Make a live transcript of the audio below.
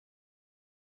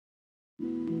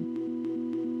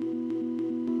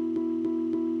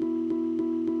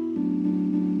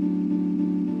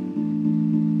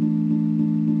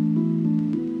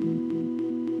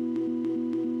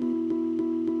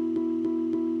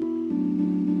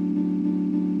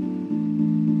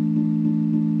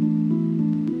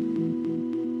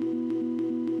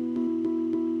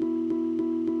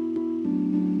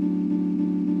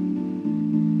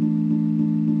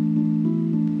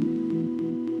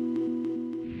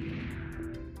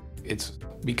It's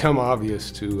become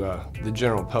obvious to the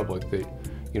general public that,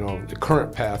 the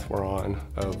current path we're on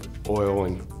of oil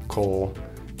and coal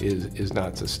is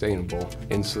not sustainable,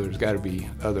 and so there's got to be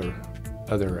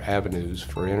other avenues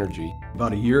for energy.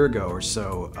 About a year ago or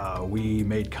so, we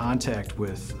made contact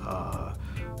with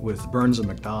Burns and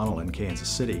McDonnell in Kansas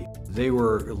City. They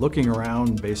were looking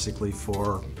around basically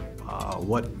for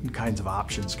what kinds of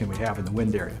options can we have in the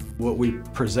wind area. What we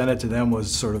presented to them was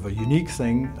sort of a unique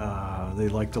thing. They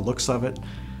liked the looks of it.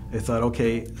 They thought,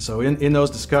 okay, so in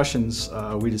those discussions,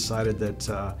 we decided that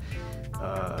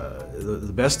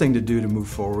the best thing to do to move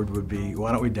forward would be,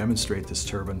 why don't we demonstrate this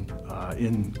turbine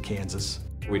in Kansas?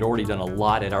 We'd already done a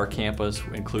lot at our campus,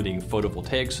 including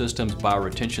photovoltaic systems,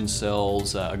 bioretention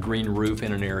cells, a green roof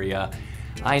in an area.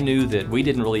 I knew that we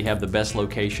didn't really have the best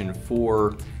location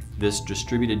for this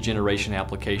distributed generation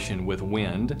application with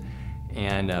wind.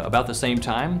 And about the same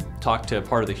time, talked to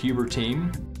part of the Huber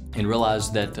team and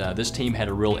realized that this team had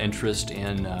a real interest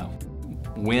in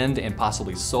wind and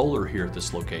possibly solar here at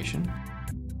this location.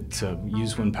 To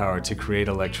use wind power to create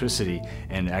electricity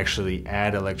and actually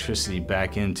add electricity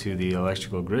back into the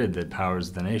electrical grid that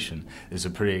powers the nation is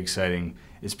pretty exciting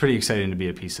to be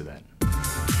a piece of that.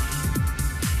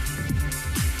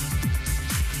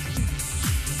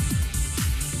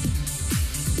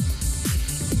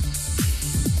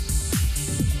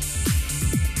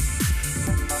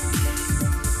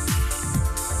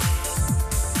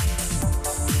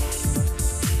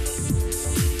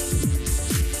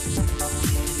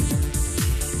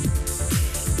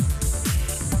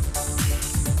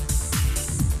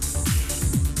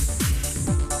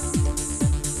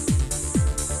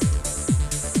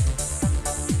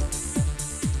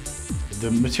 The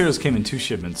materials came in 2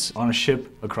 shipments, on a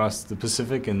ship across the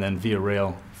Pacific and then via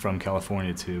rail from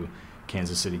California to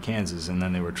Kansas City, Kansas, and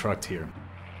then they were trucked here.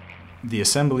 The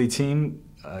assembly team,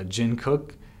 Jin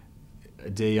Cook,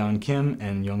 Dae-yeon Kim,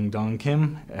 and Young-dong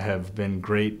Kim, have been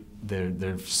great.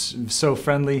 They're so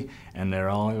friendly, and they're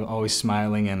always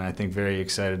smiling, and I think very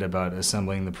excited about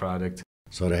assembling the product.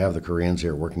 So to have the Koreans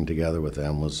here working together with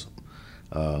them was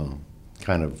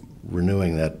kind of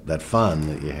renewing that fun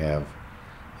that you have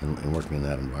in working in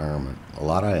that environment. A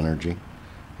lot of energy,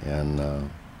 and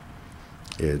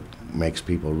it makes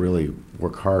people really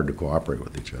work hard to cooperate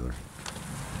with each other.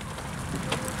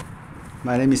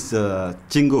 My name is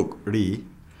Jin-guk Lee.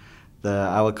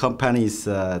 Our company is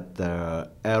the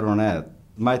Aeronet.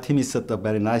 My team is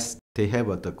very nice. They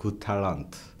have the good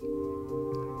talent.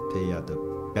 They are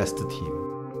the best team.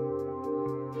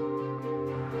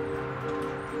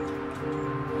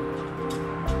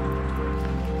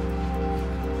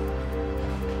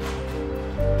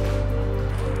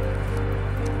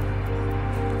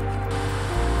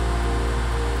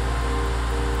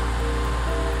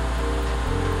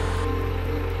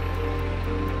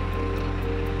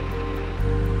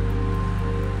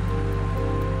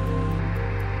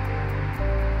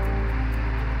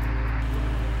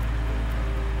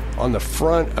 On the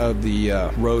front of the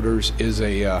rotors is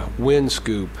a wind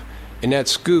scoop, and that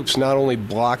scoop's not only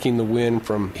blocking the wind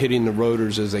from hitting the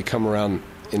rotors as they come around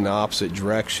in the opposite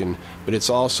direction, but it's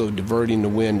also diverting the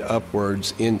wind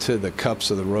upwards into the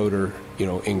cups of the rotor,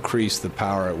 increase the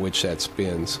power at which that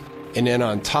spins. And then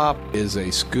on top is a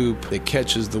scoop that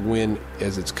catches the wind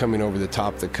as it's coming over the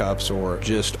top of the cups or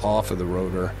just off of the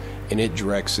rotor, and it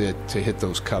directs it to hit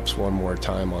those cups one more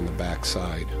time on the back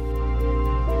side.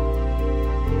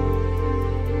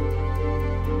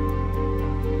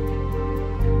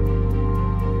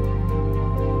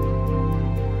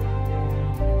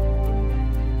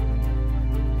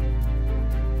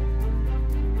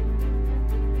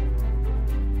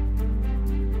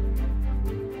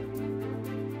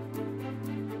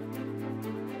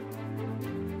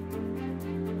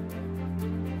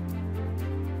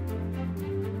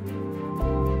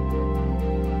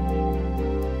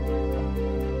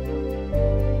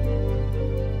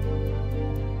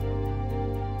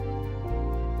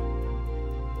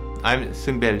 I'm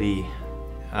Seung-bae Lee.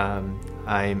 I'm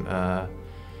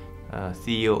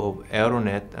CEO of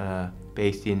Aeronet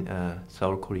based in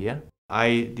Seoul, Korea.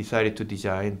 I decided to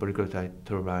design vertical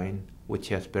turbine which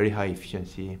has very high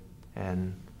efficiency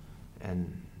and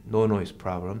no noise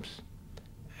problems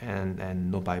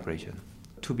and no vibration.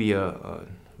 To be a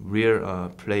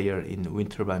real player in the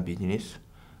wind turbine business,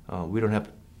 we don't have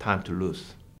time to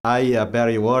lose. I am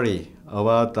very worried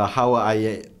about how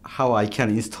I can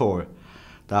install,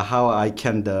 how I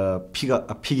can pick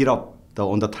it up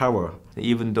on the tower.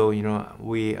 Even though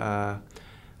we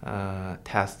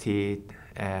tested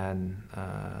and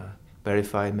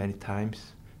verified many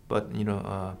times, but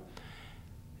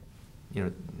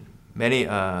many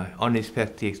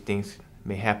unexpected things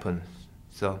may happen.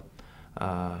 So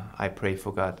I pray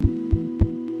for God.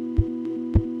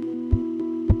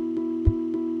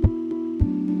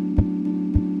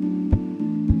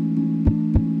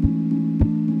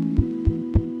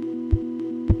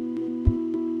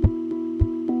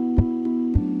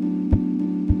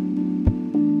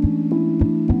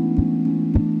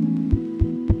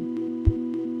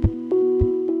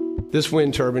 This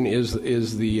wind turbine is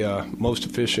the most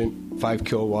efficient 5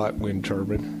 kilowatt wind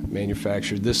turbine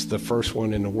manufactured. This is the first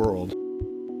one in the world.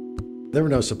 There were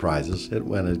no surprises. It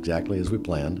went exactly as we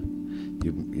planned.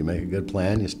 You make a good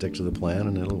plan, you stick to the plan,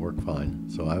 and it'll work fine.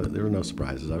 So there were no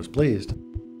surprises. I was pleased.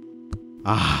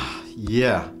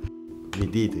 Yeah, we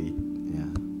did it. Yeah.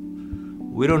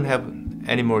 We don't have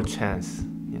any more chance,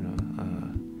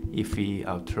 if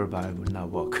our turbine would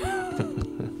not work.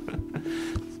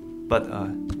 But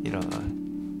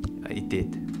it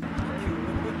did.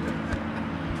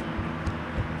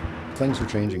 Things are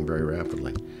changing very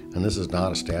rapidly, and this is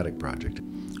not a static project.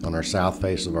 On our south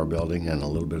face of our building and a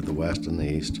little bit of the west and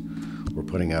the east, we're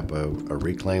putting up a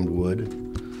reclaimed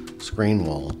wood screen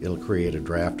wall. It'll create a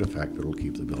draft effect that will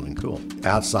keep the building cool.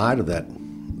 Outside of that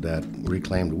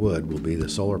reclaimed wood will be the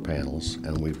solar panels,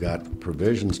 and we've got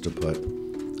provisions to put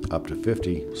up to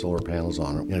 50 solar panels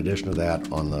on it. In addition to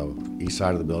that, on the east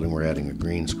side of the building, we're adding a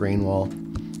green screen wall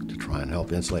to try and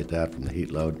help insulate that from the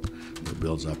heat load that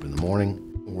builds up in the morning.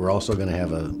 We're also going to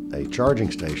have a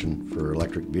charging station for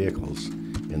electric vehicles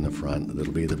in the front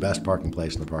that'll be the best parking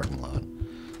place in the parking lot,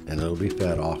 and it'll be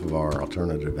fed off of our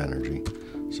alternative energy.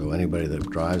 So anybody that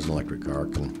drives an electric car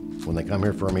can, when they come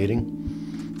here for a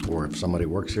meeting, or if somebody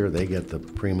works here, they get the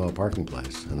primo parking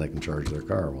place and they can charge their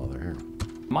car while they're here.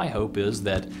 My hope is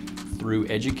that through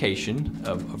education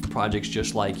of projects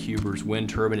just like Huber's wind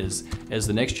turbine, as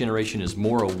the next generation is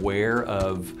more aware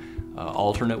of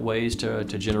alternate ways to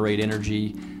generate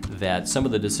energy, that some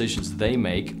of the decisions they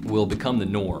make will become the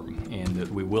norm, and that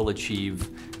we will achieve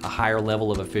a higher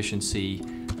level of efficiency,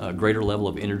 a greater level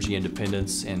of energy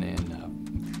independence, and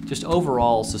just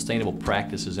overall sustainable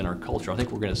practices in our culture. I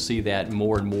think we're going to see that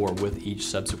more and more with each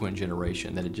subsequent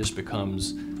generation, that it just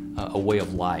becomes a way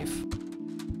of life.